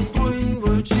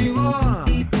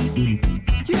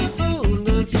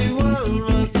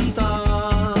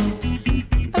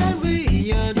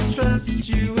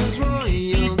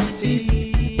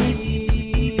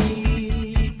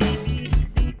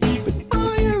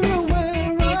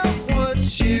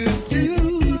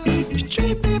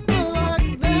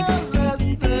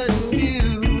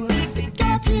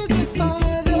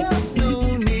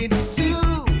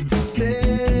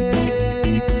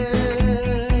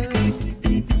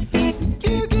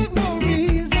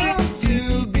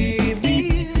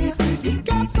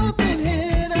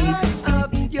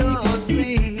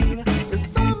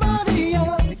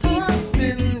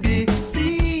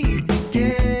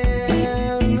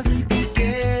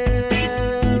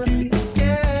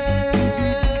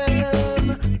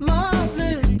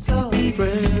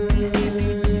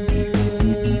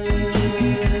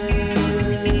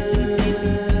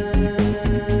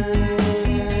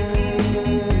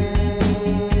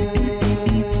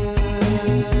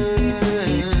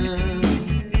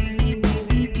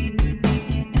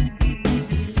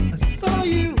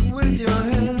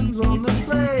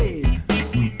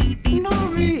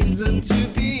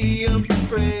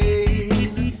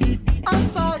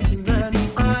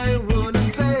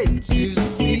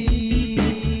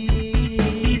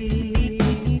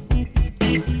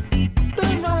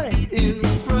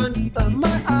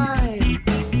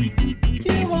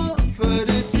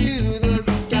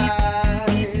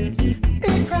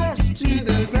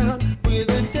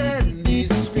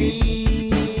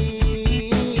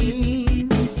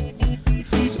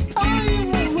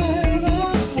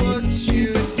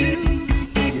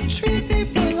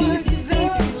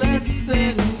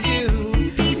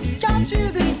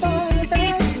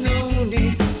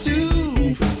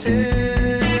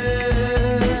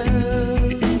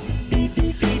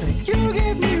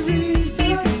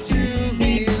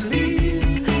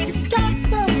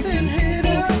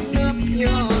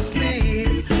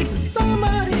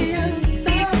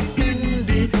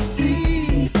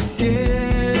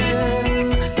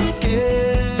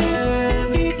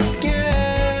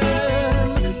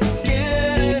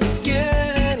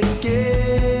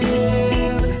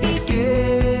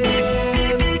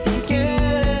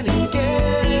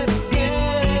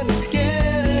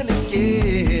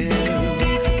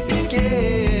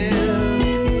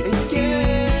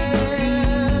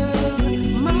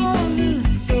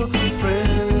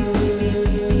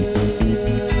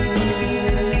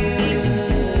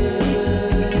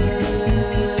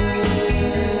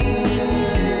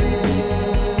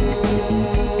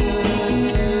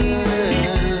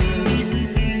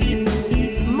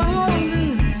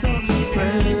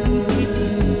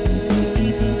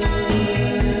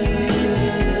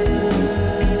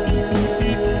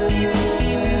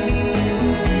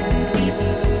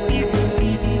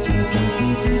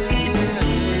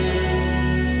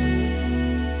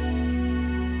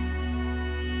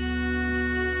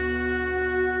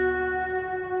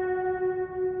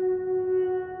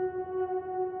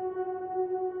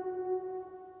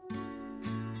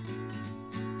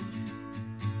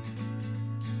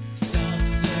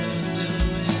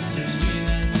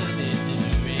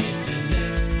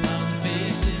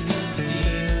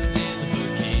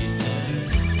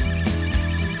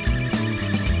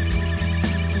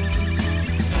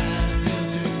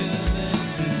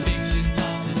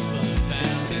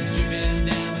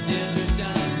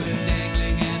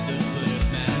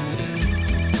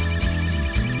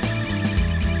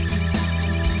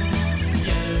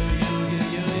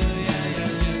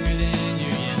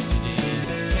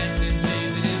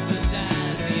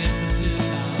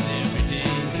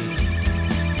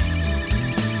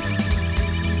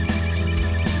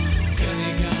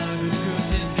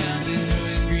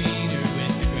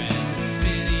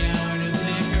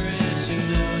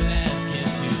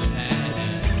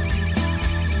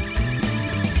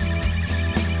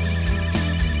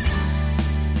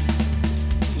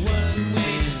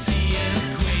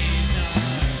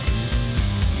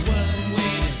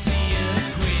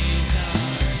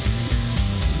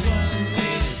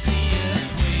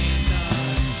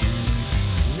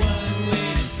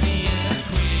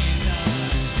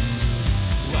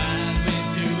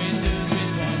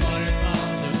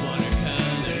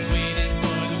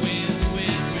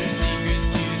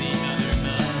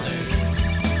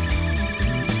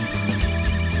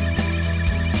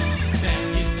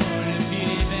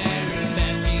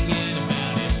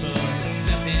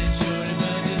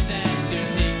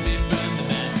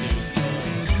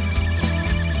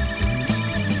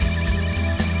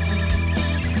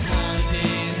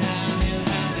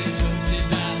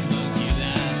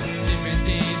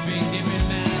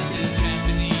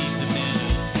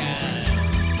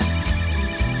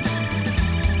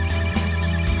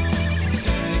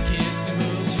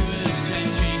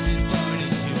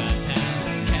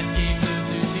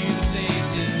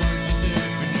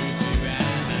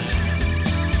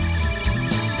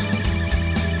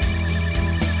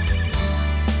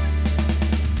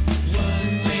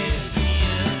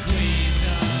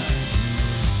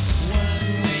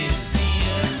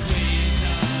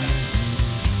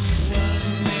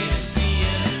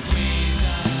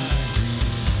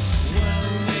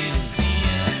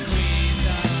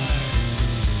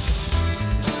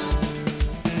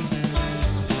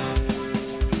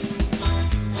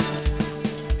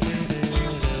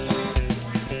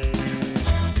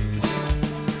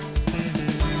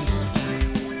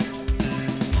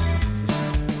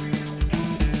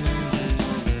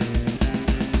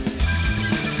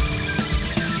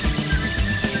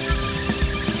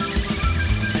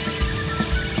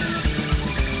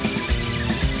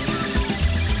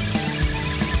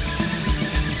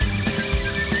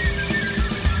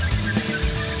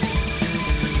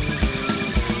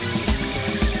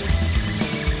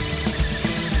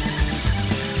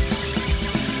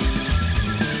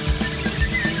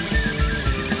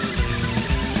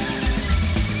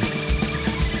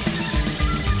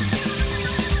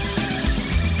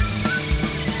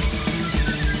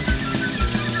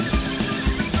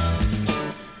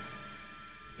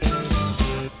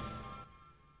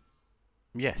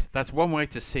Yes, that's One Way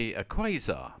to See a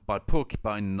Quasar by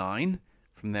Porcupine 9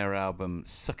 from their album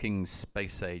Sucking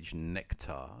Space Age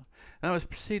Nectar. That was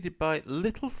preceded by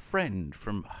Little Friend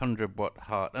from 100 Watt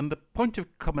Heart. And the point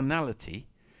of commonality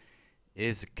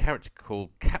is a character called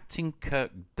Captain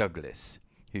Kirk Douglas,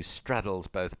 who straddles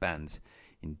both bands.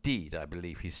 Indeed, I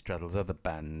believe he straddles other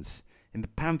bands in the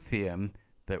pantheon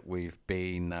that we've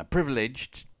been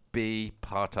privileged to be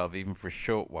part of, even for a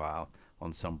short while,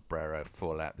 on Sombrero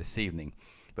Fallout this evening.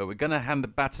 But we're going to hand the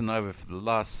baton over for the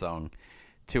last song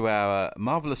to our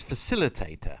marvellous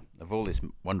facilitator of all this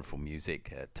wonderful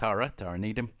music, Tara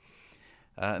Needham.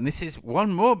 And this is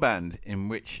one more band in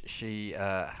which she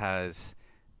has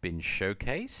been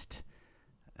showcased,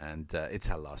 and it's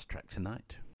our last track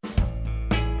tonight.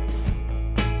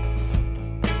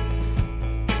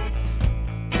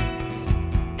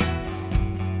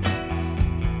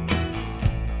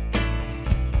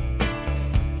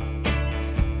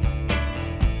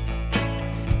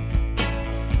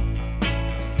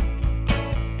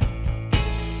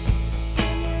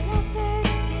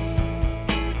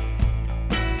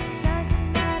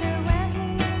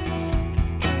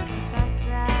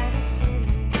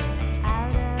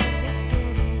 Out of the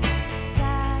city,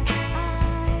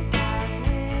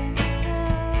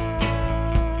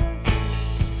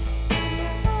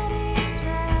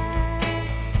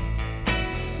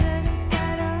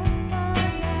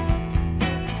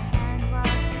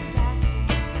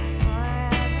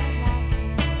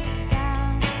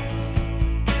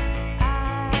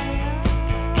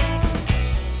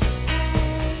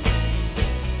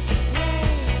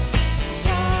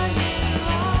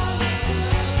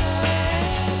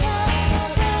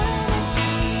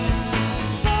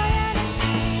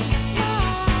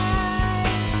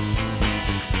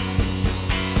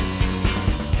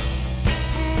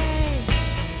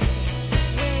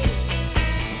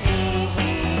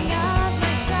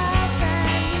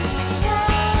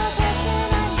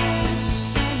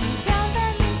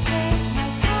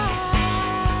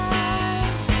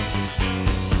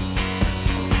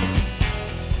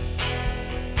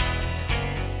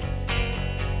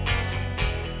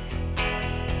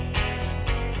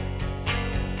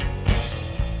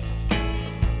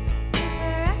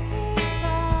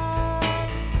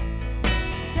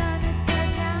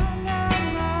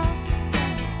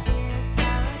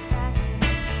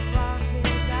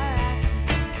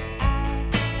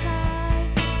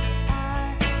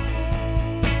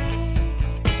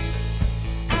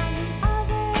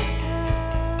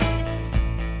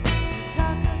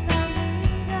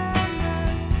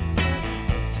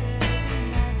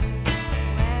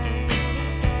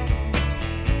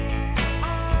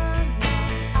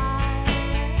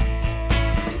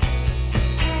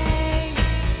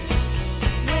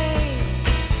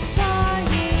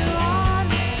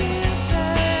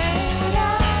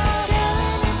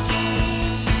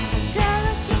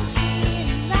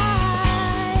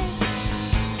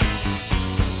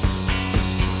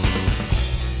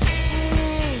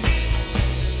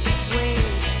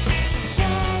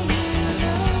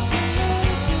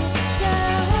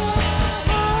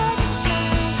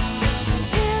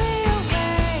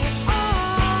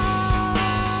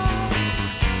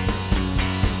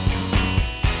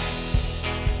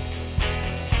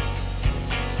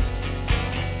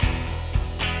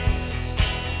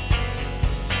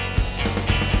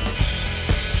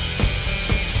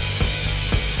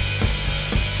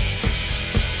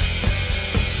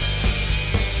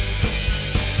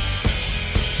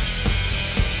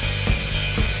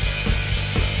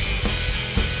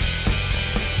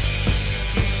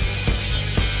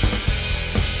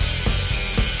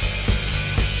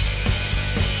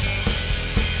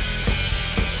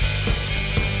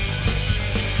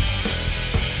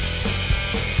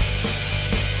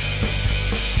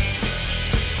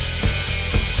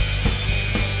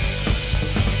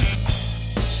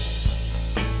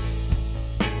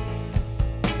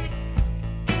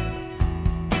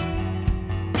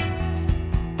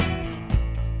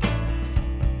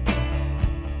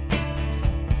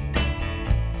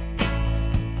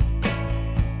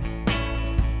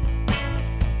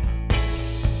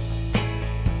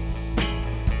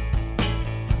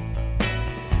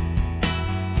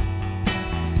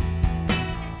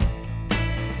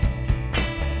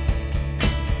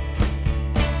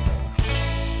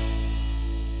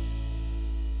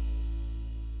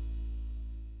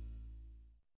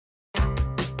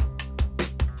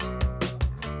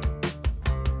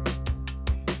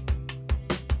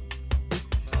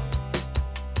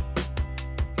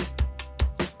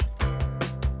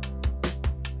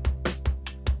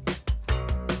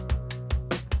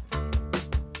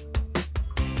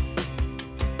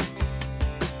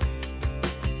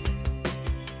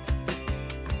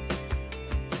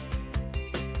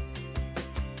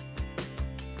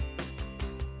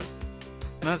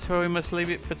 And that's where we must leave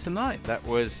it for tonight. That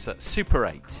was Super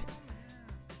 8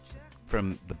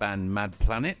 from the band Mad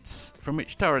Planets, from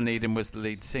which Tara Needham was the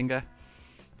lead singer.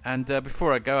 And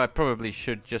before I go, I probably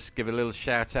should just give a little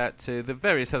shout out to the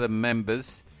various other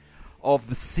members of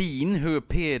the scene who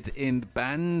appeared in the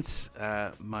bands.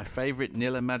 My favourite,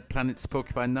 Nilla, Mad Planets,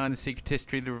 Porcupine 9, The Secret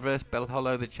History, The Reverse, Bell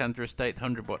Hollow, The Chandra Estate,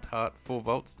 100 Watt Heart, 4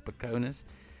 Volts, The Baconas,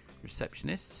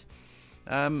 Receptionists.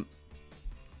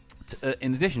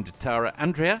 In addition to Tara,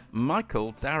 Andrea,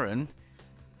 Michael, Darren,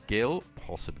 Gil,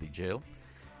 possibly Jill,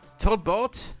 Todd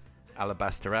Bott,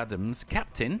 Alabaster Adams,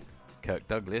 Captain, Kirk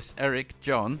Douglas, Eric,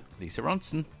 John, Lisa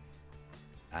Ronson,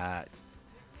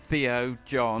 Theo,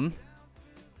 John,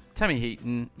 Tammy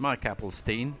Heaton, Mike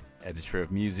Applestein, editor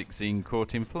of Music Zine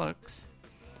Caught in Flux,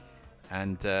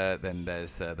 and then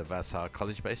there's the Vassar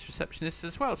College-based receptionists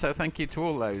as well. So thank you to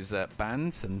all those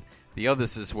bands and the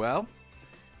others as well,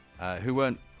 who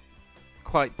weren't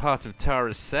quite part of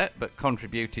Tara's set but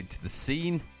contributed to the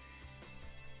scene.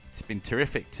 It's been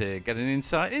terrific to get an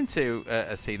insight into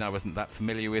a scene I wasn't that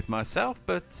familiar with myself,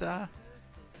 but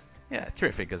yeah,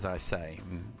 terrific, as I say.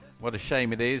 What a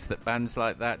shame it is that bands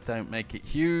like that don't make it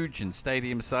huge and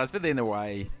stadium size, but in a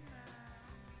way,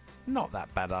 not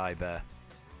that bad either.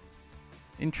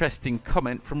 Interesting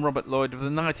comment from Robert Lloyd of the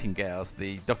Nightingales,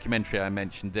 the documentary I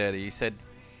mentioned earlier. He said,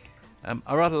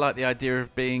 I rather like the idea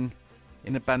of being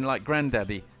in a band like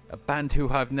Grandaddy, a band who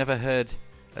I've never heard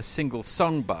a single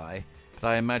song by, but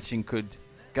I imagine could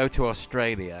go to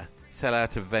Australia, sell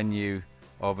out a venue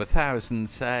of 1,000,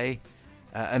 say,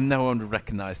 and no one would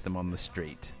recognise them on the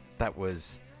street. That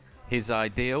was his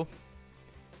ideal,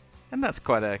 and that's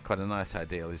quite a nice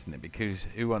ideal, isn't it? Because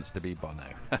who wants to be Bono?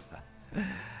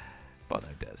 Bono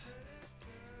does.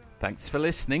 Thanks for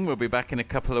listening. We'll be back in a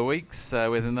couple of weeks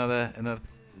with another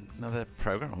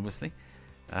program, obviously.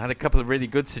 I had a couple of really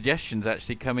good suggestions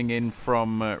actually coming in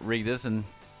from readers and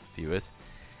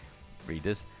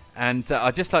readers. And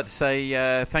I'd just like to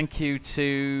say thank you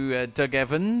to Doug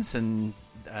Evans and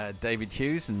David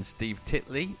Hughes and Steve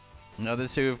Titley and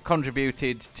others who have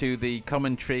contributed to the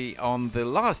commentary on the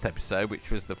last episode,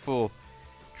 which was the Fall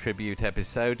tribute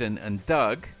episode. And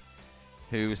Doug,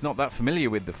 who's not that familiar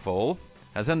with the Fall,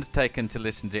 has undertaken to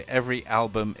listen to every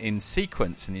album in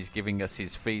sequence, and he's giving us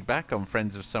his feedback on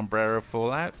Friends of Sombrero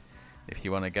Fallout. If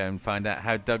you want to go and find out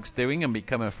how Doug's doing and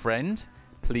become a friend,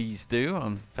 please do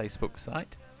on Facebook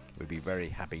site. We'd be very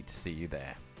happy to see you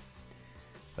there.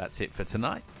 That's it for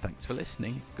tonight. Thanks for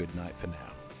listening. Good night for now.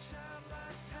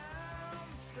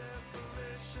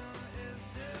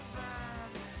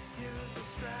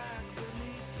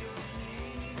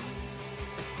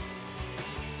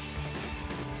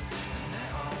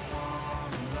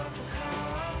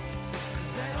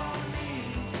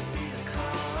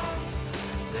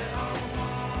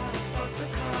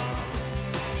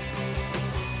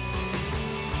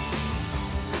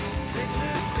 Take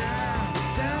me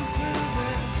down through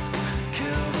this.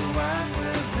 Kill the one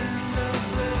within the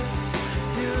bliss.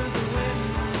 Here's a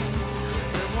waiting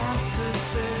man that wants to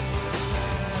say